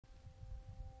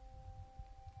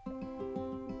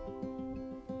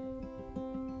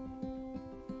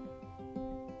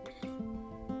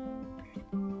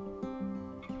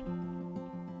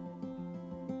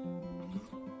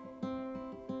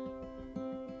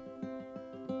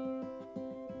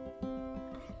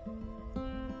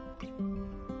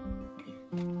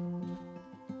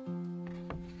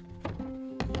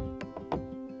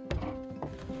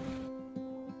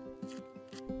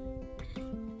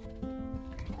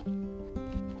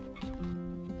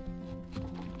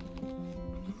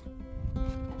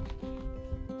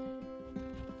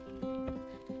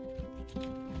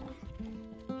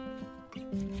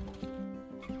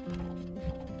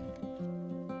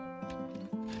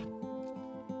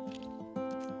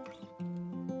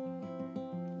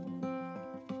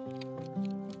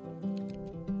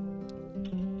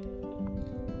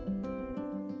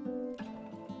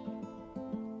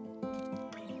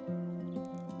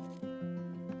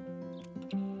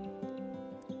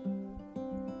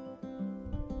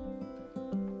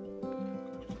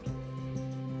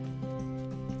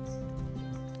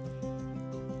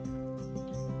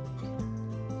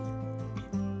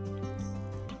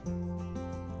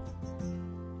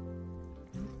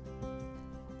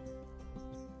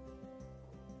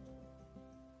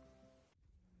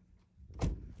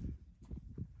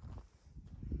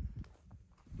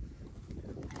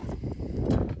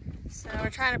So we're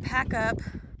trying to pack up.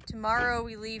 Tomorrow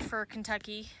we leave for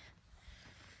Kentucky,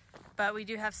 but we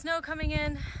do have snow coming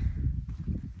in,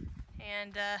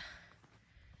 and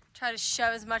try to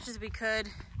shove as much as we could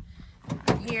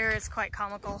in here. It's quite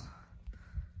comical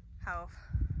how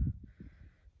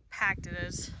packed it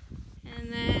is.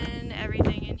 And then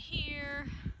everything in here.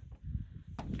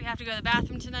 If we have to go to the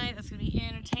bathroom tonight, that's gonna be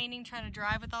entertaining trying to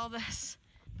drive with all this,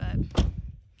 but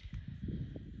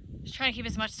just trying to keep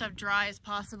as much stuff dry as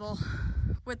possible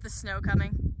with the snow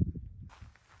coming.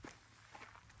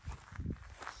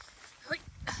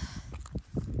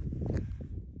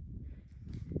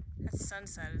 That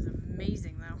sunset is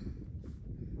amazing though.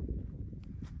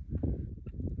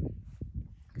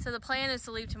 So the plan is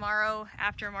to leave tomorrow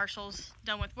after Marshall's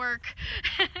done with work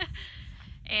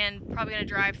and probably gonna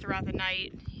drive throughout the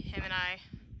night, him and I.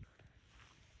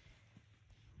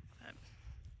 But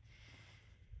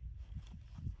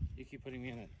you keep putting me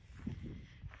in it.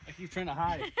 I keep trying to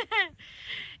hide.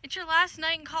 It's your last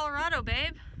night in Colorado,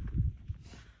 babe.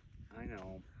 I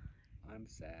know. I'm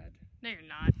sad. No, you're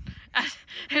not.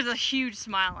 There's a huge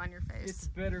smile on your face. It's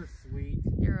bittersweet.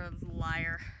 You're a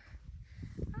liar.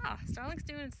 Oh, Starlink's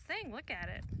doing its thing. Look at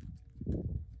it.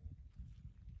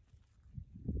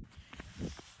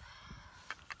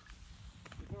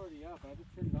 It's already up. I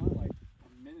just turned it on like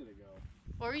a minute ago.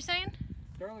 What were you saying?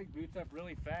 Starlink boots up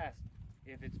really fast.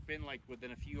 If it's been like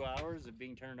within a few hours of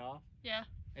being turned off. Yeah.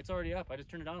 It's already up. I just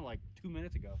turned it on like 2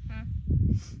 minutes ago.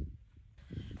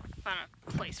 Find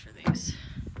a place for these.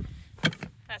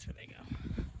 That's where they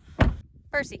go.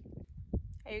 Percy,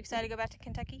 are you excited to go back to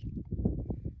Kentucky?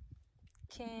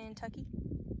 Kentucky?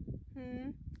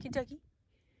 Kentucky?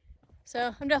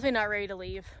 So I'm definitely not ready to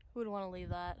leave. Who would want to leave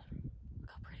that?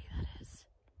 Look how pretty that is.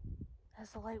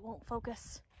 As the light won't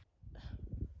focus.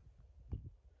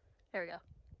 There we go.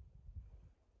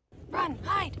 Run,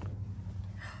 hide!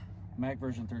 Mac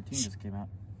version 13 just came out.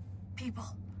 People.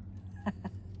 Are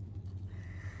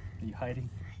you hiding?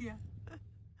 Yeah.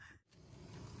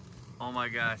 Oh my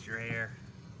gosh, your hair.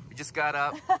 We just got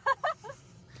up.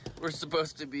 We're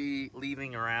supposed to be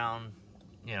leaving around,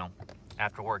 you know,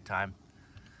 after work time.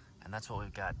 And that's what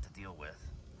we've got to deal with.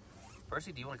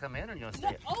 Percy, do you want to come in or do you want to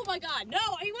stay? Oh my God, no,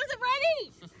 he wasn't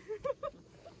ready!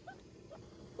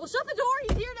 Well, shut the door,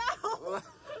 he's here now!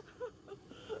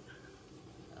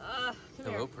 Come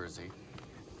Hello, here. Percy.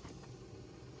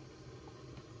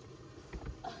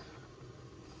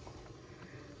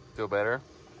 Feel better?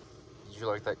 Did you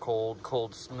like that cold,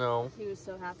 cold snow? He was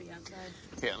so happy outside.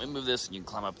 Here, let me move this and you can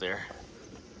climb up there.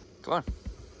 Come on.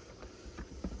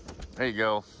 There you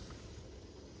go.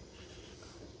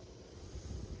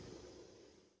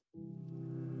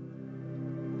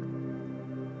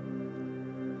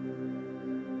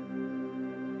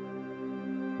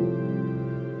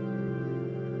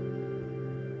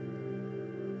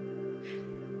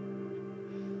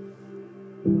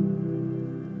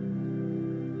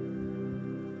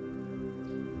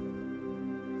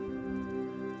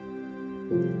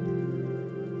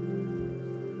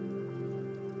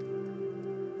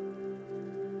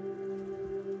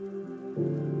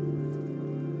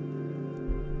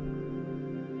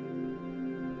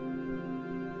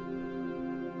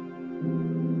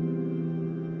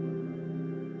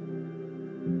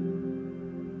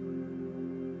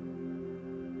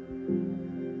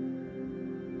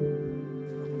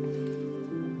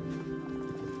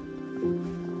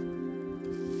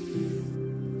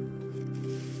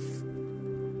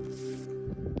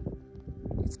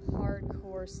 It's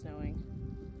hardcore snowing.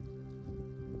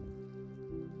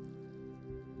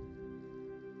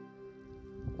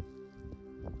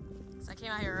 So I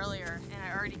came out here earlier and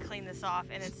I already cleaned this off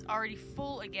and it's already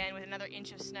full again with another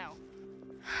inch of snow.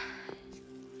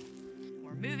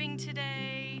 We're moving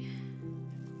today.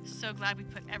 So glad we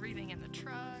put everything in the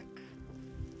truck,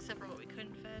 except for what we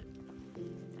couldn't fit.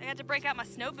 I got to break out my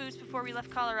snow boots before we left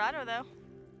Colorado though.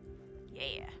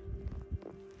 Yeah.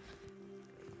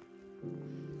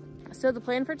 So the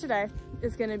plan for today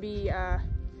is gonna be,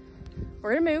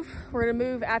 we're gonna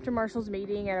move after Marshall's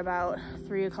meeting at about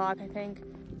 3 o'clock, I think.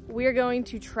 We are going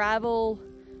to travel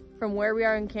from where we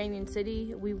are in Canyon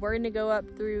City. We were gonna go up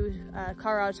through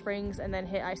Colorado Springs and then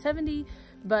hit I-70,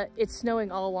 but it's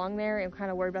snowing all along there and I'm kind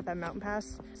of worried about that mountain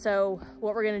pass. So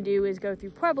what we're gonna do is go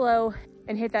through Pueblo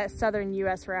and hit that southern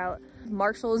US route.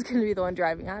 Marshall is gonna be the one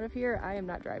driving out of here. I am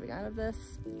not driving out of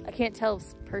this. I can't tell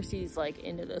if Percy's like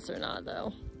into this or not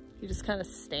though. He's just kind of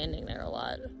standing there a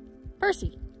lot.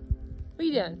 Percy, what are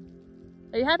you doing?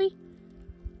 Are you happy?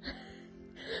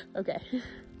 Okay,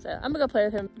 so I'm gonna go play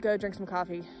with him, go drink some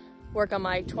coffee, work on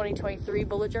my 2023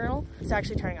 bullet journal. It's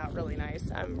actually turning out really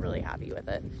nice. I'm really happy with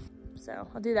it. So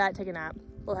I'll do that, take a nap.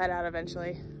 we'll head out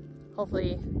eventually.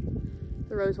 Hopefully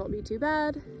the roads won't be too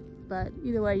bad, but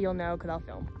either way you'll know because I'll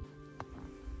film.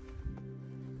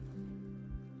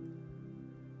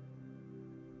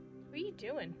 What are you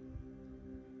doing?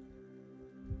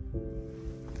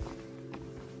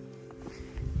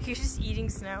 You're just eating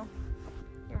snow.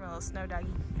 You're my little snow doggy.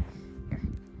 Here.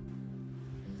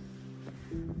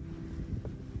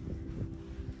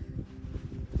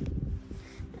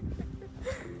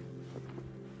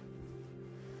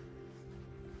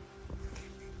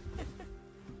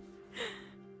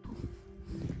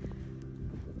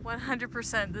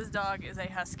 100% this dog is a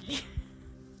husky.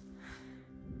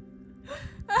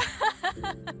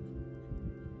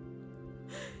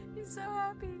 He's so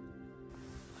happy.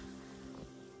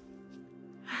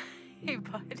 Hey,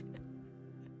 bud.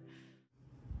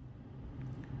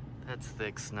 That's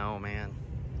thick snow, man.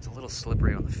 It's a little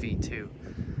slippery on the feet too.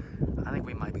 I think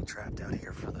we might be trapped out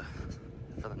here for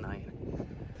the night.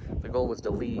 The goal was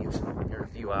to leave here in a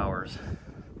few hours,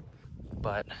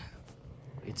 but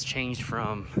it's changed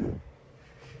from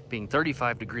being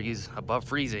 35 degrees above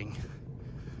freezing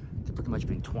to pretty much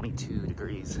being 22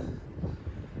 degrees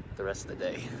the rest of the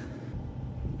day.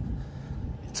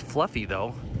 It's fluffy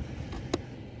though.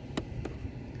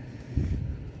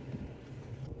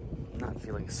 I'm not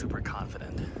feeling super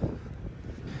confident.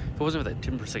 If it wasn't for that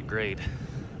 10% grade,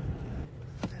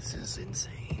 this is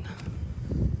insane.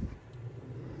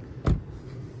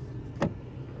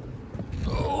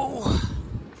 Oh,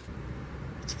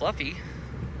 it's fluffy.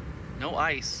 No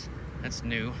ice. That's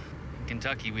new. In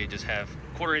Kentucky, we just have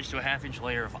 1/4 inch to a 1/2 inch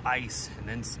layer of ice and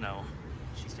then snow.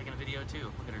 She's taking a video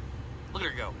too. Look at her. Look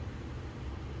at her go.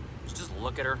 Just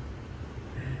look at her.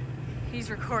 He's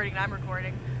recording, I'm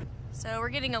recording. So we're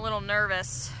getting a little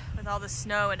nervous with all the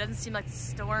snow. It doesn't seem like the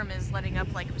storm is letting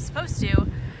up like it was supposed to.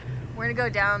 We're gonna go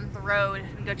down the road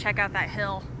and go check out that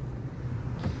hill.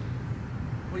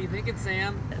 What are you thinking,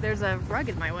 Sam? There's a rug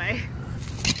in my way.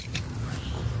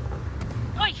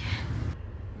 Oi!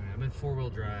 I'm in 4-wheel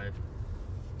drive.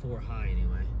 4 high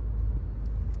anyway.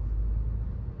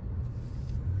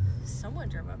 Someone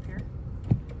drove up here.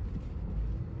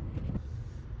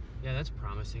 Yeah, that's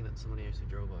promising that somebody actually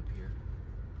drove up here.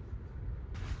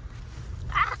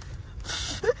 Ah!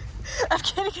 I'm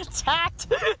getting attacked.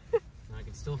 I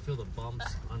can still feel the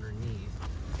bumps underneath.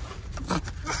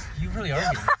 You really are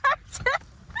getting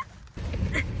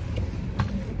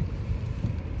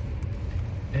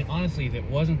And honestly, if it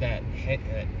wasn't that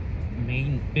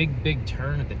main big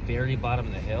turn at the very bottom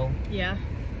of the hill, Yeah.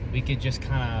 we could just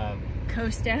kind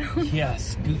Coast down. of, yeah,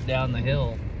 scoot down the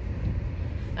hill.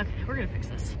 Okay, we're gonna fix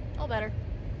this. All better.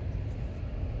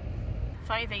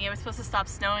 Funny thing, it was supposed to stop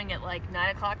snowing at like 9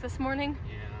 o'clock this morning.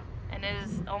 Yeah. And it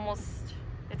is almost,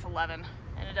 it's 11.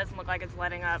 And it doesn't look like it's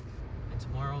letting up. And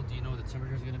tomorrow, do you know what the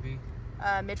temperature is going to be?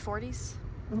 Mid 40s.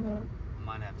 We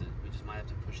just might have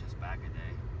to push this back a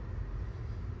day.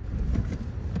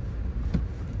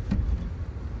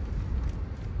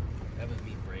 That was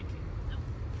me braking.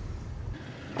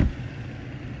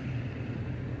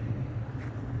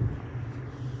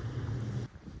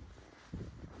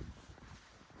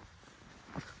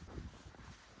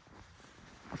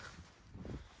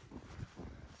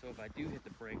 So if I do hit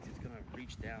the brakes, it's gonna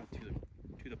reach down to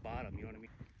the bottom. You know what I mean?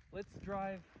 Let's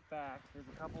drive back. There's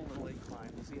a couple little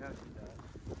inclines. We'll see how she does.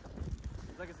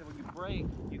 Like I said, when you brake,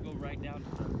 you go right down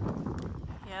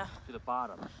to the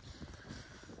bottom.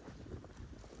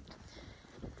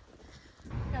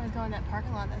 You gotta go in that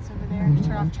parking lot that's over there.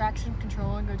 Turn off traction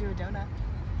control and go do a donut.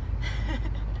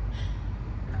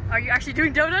 Are you actually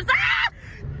doing donuts? Ah!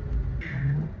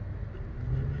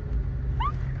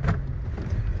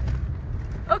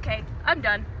 Okay, I'm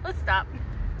done. Let's stop.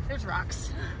 There's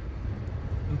rocks.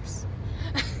 Oops.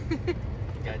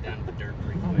 Got down to the dirt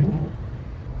pretty quick.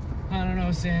 I don't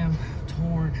know, Sam. I'm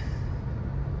torn.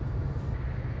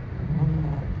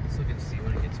 Let's look and see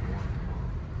when it gets warm.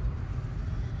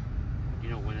 You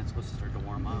know when it's supposed to start to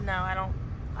warm up? No, I don't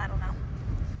know.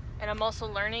 And I'm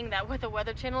also learning that what the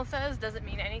Weather Channel says doesn't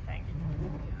mean anything. Yeah.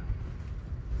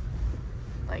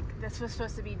 Like, this was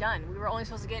supposed to be done. We were only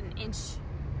supposed to get an inch.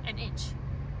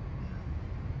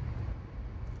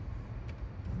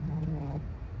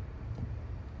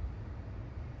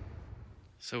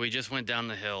 So we just went down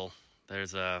the hill.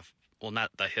 There's well,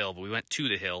 not the hill, but we went to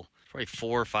the hill. Probably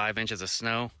 4 or 5 inches of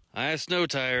snow. I have snow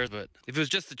tires, but if it was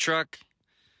just the truck,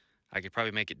 I could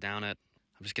probably make it down it.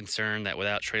 I'm just concerned that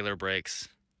without trailer brakes,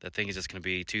 that thing is just gonna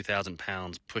be 2,000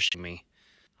 pounds pushing me.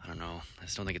 I don't know, I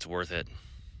just don't think it's worth it.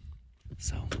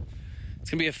 So, it's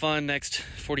gonna be a fun next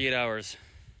 48 hours.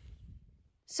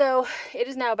 So, it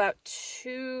is now about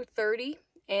 2:30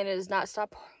 and it has not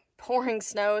stopped pouring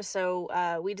snow,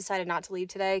 so we decided not to leave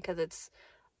today because it's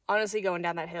honestly going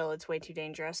down that hill. It's way too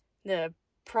dangerous. The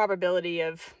probability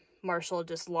of Marshall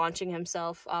just launching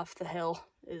himself off the hill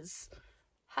is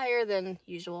higher than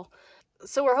usual.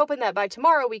 So we're hoping that by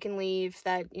tomorrow we can leave,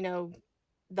 that, you know,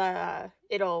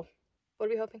 it'll, what are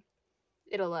we hoping?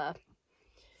 It'll,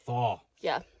 thaw.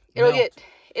 Yeah. Melt.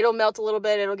 It'll melt a little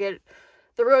bit.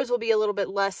 The roads will be a little bit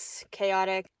less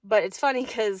chaotic. But it's funny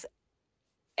because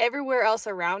everywhere else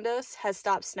around us has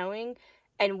stopped snowing,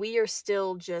 and we are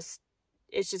still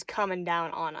it's just coming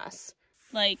down on us.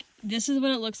 Like, this is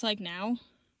what it looks like now.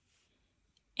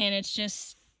 And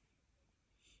it's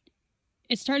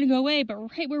starting to go away, but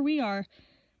right where we are,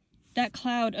 that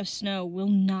cloud of snow will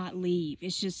not leave.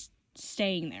 It's just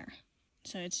staying there.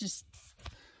 So it's just...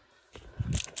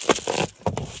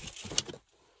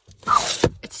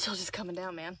 It's still just coming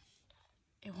down, man.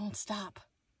 It won't stop.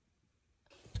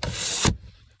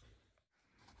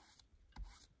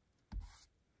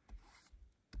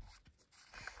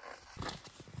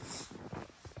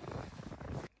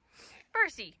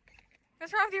 Percy,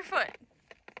 what's wrong with your foot?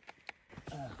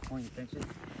 Want you to fix it?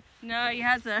 No, he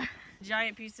has a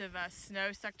giant piece of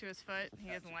snow stuck to his foot. He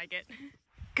doesn't like it.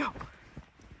 Go.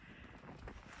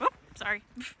 Whoop, sorry.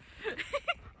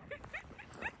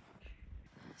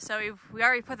 So we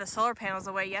already put the solar panels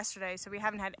away yesterday, so we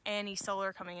haven't had any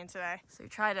solar coming in today. So we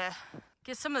try to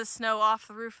get some of the snow off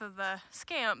the roof of the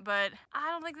Scamp, but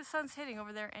I don't think the sun's hitting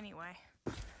over there anyway.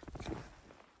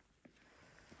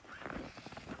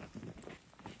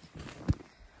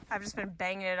 I've just been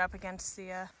banging it up against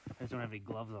the... I just don't have any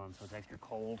gloves on, so it's extra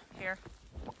cold. Here.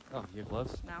 Oh, you have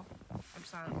gloves? No. I'm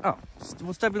sorry. Oh,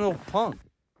 we'll step in a little punk.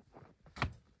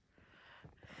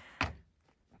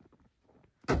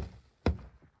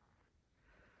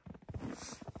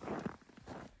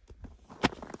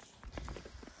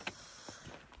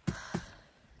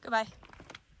 Goodbye.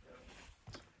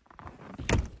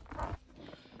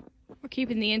 We're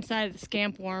keeping the inside of the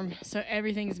Scamp warm, so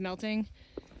everything's melting.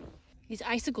 These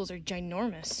icicles are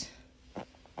ginormous.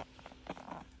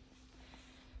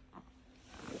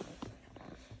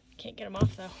 Can't get them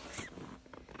off though.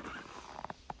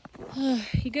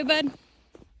 You good, bud?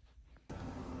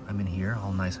 I'm in here,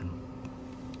 all nice and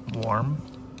warm.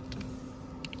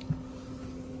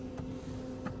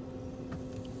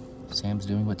 Sam's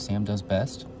doing what Sam does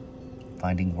best,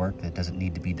 finding work that doesn't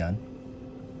need to be done.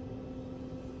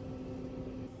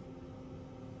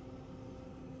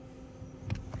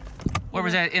 Where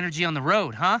was that energy on the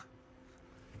road, huh?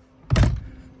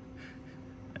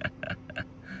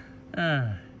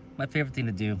 My favorite thing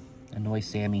to do, annoy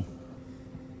Sammy.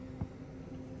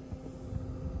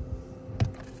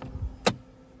 I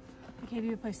gave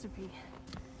you a place to pee.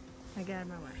 I get out of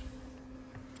my way.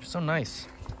 You're so nice.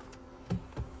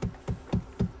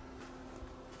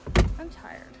 I'm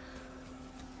tired.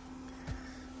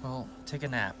 Well, take a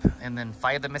nap and then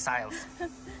fire the missiles.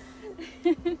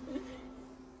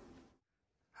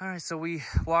 All right, so we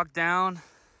walked down.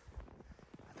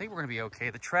 I think we're gonna be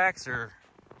okay. The tracks are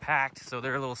packed, so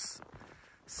they're a little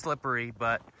slippery,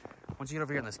 but once you get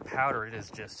over here in this powder, it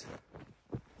is just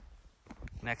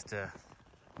next to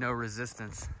no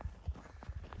resistance.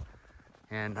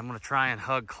 And I'm gonna try and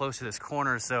hug close to this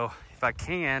corner, so if I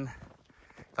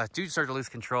do start to lose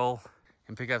control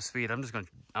and pick up speed, I'm just gonna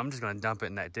dump it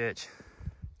in that ditch.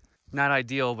 Not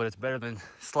ideal, but it's better than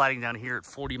sliding down here at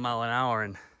 40 miles an hour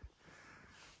and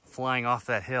flying off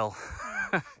that hill.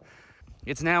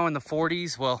 It's now in the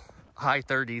 40s, well, high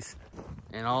 30s,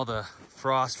 and all the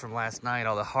frost from last night,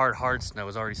 all the hard snow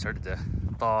has already started to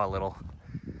thaw a little,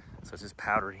 so it's just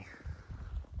powdery.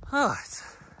 Oh, it's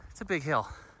a big hill.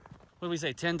 What do we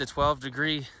say, 10 to 12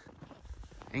 degree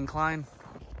incline?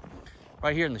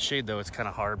 Right here in the shade though, it's kind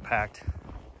of hard packed.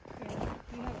 Yeah,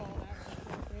 you have all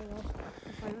that very well.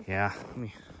 Yeah,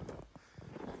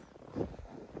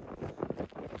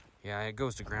 yeah, it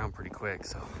goes to ground pretty quick,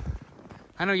 so.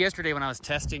 I know yesterday when I was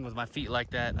testing with my feet like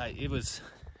that, it was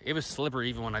slippery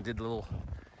even when I did the little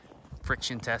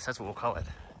friction test, that's what we'll call it.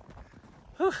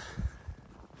 Whew.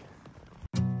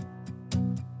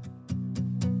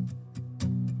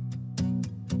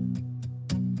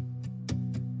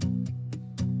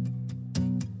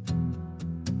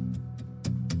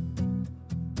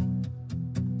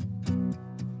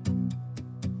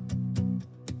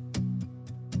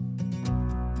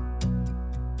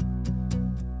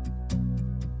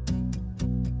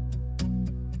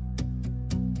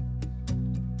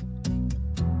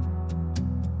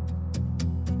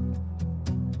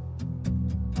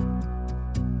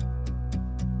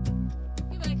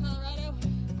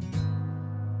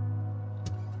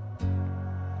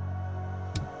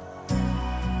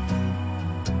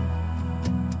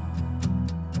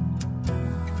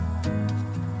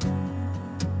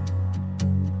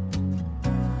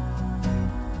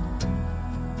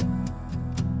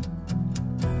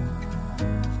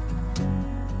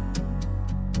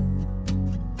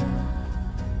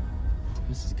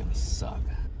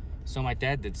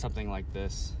 dad did something like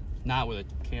this, not with a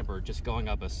camper, just going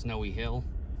up a snowy hill.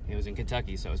 It was in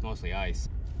Kentucky, so it was mostly ice.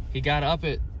 He got up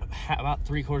it about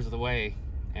 3/4 of the way,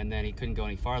 and then he couldn't go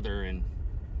any farther, and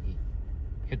he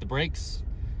hit the brakes,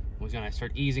 was gonna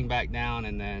start easing back down,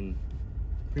 and then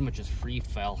pretty much just free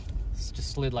fell.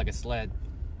 Just slid like a sled.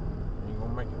 You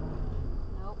gonna make it?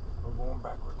 Nope. We're going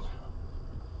backwards.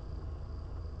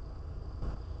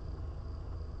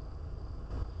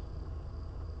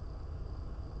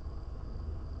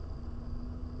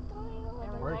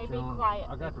 Everybody be quiet.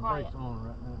 I got the brakes on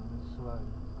right now. It's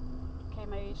sliding. Okay,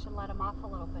 maybe you should let them off a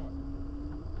little bit.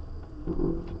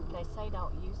 They say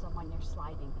don't use them when you're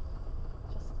sliding.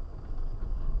 Just.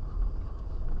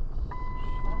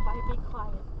 Everybody be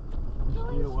quiet.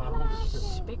 Still, I want to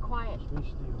Shh, be quiet. be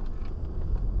still.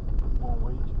 Won't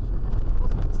wait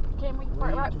too Can we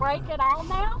Wait. break it all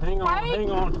now? fast. Hang on, Break?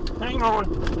 hang on, hang on.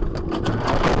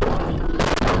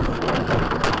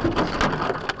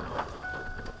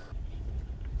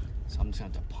 So I'm just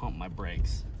gonna have to pump my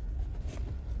brakes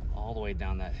all the way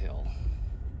down that hill.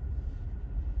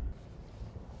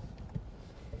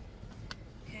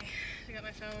 Okay, I got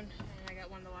my phone and I got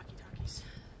one of the walkie-talkies.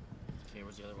 Okay,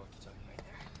 where's the other walkie-talkie? Right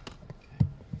there. Okay,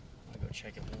 I'm gonna go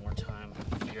check it one more time,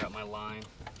 figure out my line.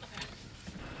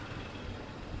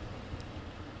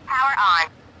 Power on.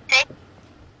 Take.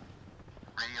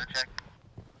 Radio check.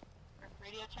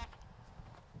 Radio check.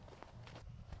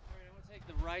 All right, I'm gonna take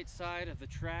the right side of the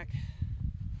track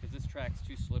because this track's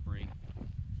too slippery.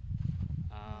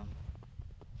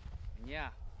 And yeah,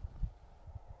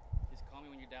 just call me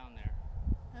when you're down there.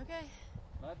 Okay,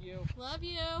 Love you. love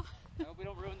you. I hope we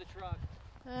don't ruin the truck.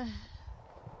 Head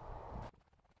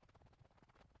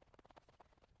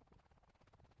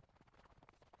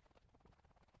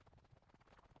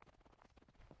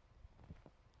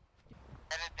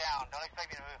it down. Don't expect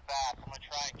me to move fast. I'm gonna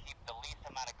try and keep the least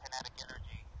amount of kinetic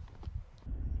energy.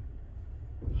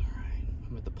 All right,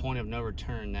 I'm at the point of no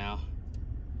return now.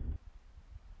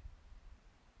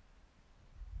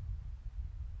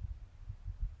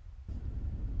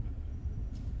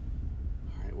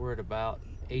 All right, we're at about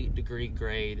 8-degree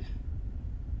grade.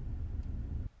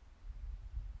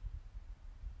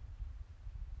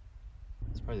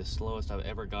 It's probably the slowest I've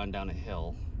ever gone down a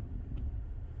hill.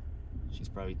 She's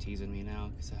probably teasing me now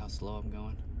because of how slow I'm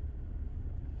going.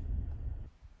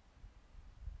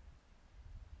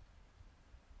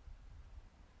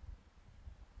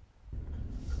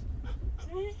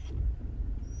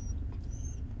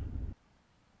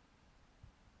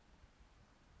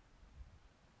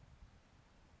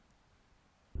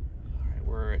 Alright,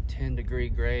 we're at 10-degree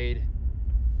grade.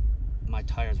 My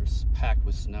tires are packed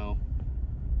with snow.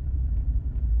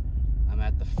 I'm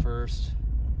at the first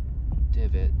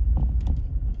divot.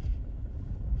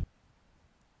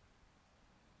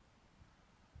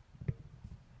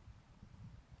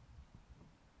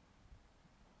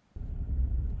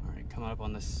 Alright, coming up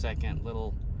on the second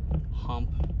little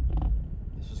hump.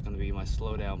 This is going to be my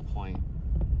slowdown point.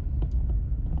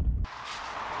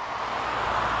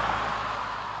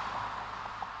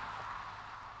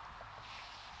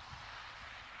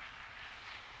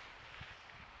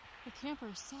 The camper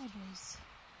is sideways.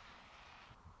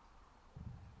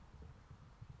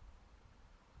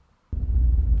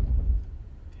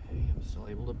 Okay, I'm still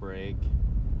able to brake.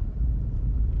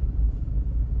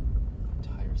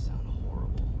 Tires sound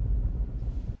horrible.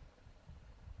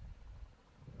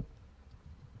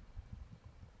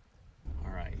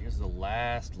 Alright, here's the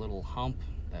last little hump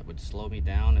that would slow me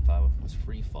down if I was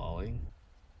free falling.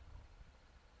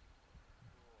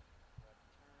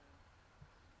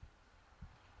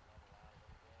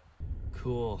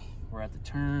 Cool, we're at the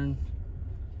turn.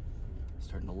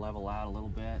 Starting to level out a little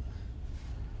bit.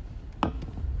 It's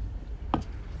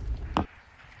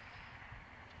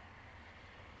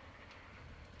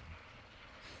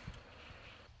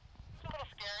a little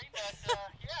scary, but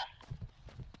yeah.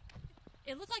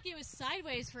 It looked like it was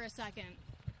sideways for a second.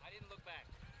 I didn't look back.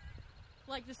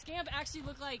 Like the Scamp actually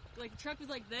looked like the truck was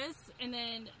like this, and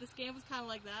then the Scamp was kind of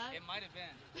like that. It might have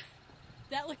been.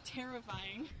 That looked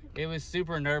terrifying. It was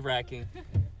super nerve-wracking.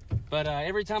 But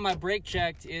every time I brake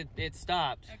checked, it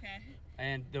stopped. Okay.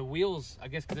 And the wheels, I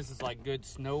guess because this is like good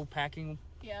snow packing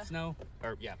Yeah. snow,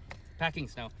 or yeah, packing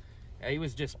snow. He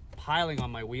was just piling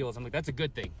on my wheels. I'm like, that's a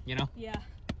good thing, you know? Yeah.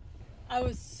 I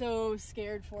was so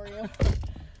scared for you.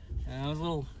 And I was a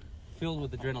little filled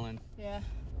with adrenaline. Yeah.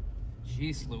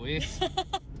 Jeez Louise. All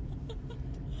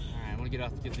right, I'm gonna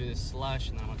get through this slush,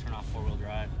 and then I'm gonna turn off 4-wheel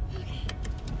drive.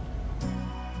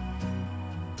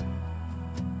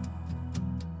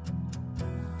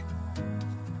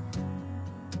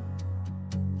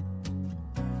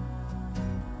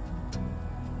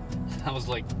 That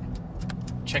like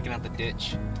checking out the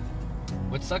ditch.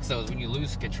 What sucks though is when you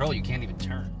lose control, you can't even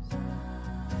turn.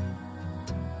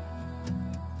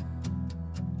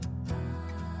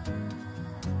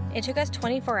 It took us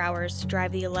 24 hours to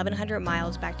drive the 1,100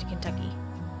 miles back to Kentucky.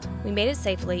 We made it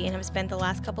safely and have spent the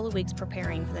last couple of weeks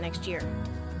preparing for the next year.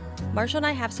 Marshall and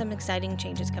I have some exciting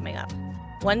changes coming up,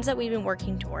 ones that we've been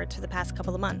working towards for the past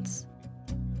couple of months.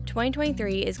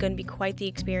 2023 is going to be quite the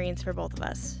experience for both of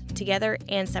us, together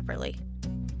and separately.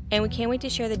 And we can't wait to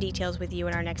share the details with you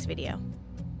in our next video.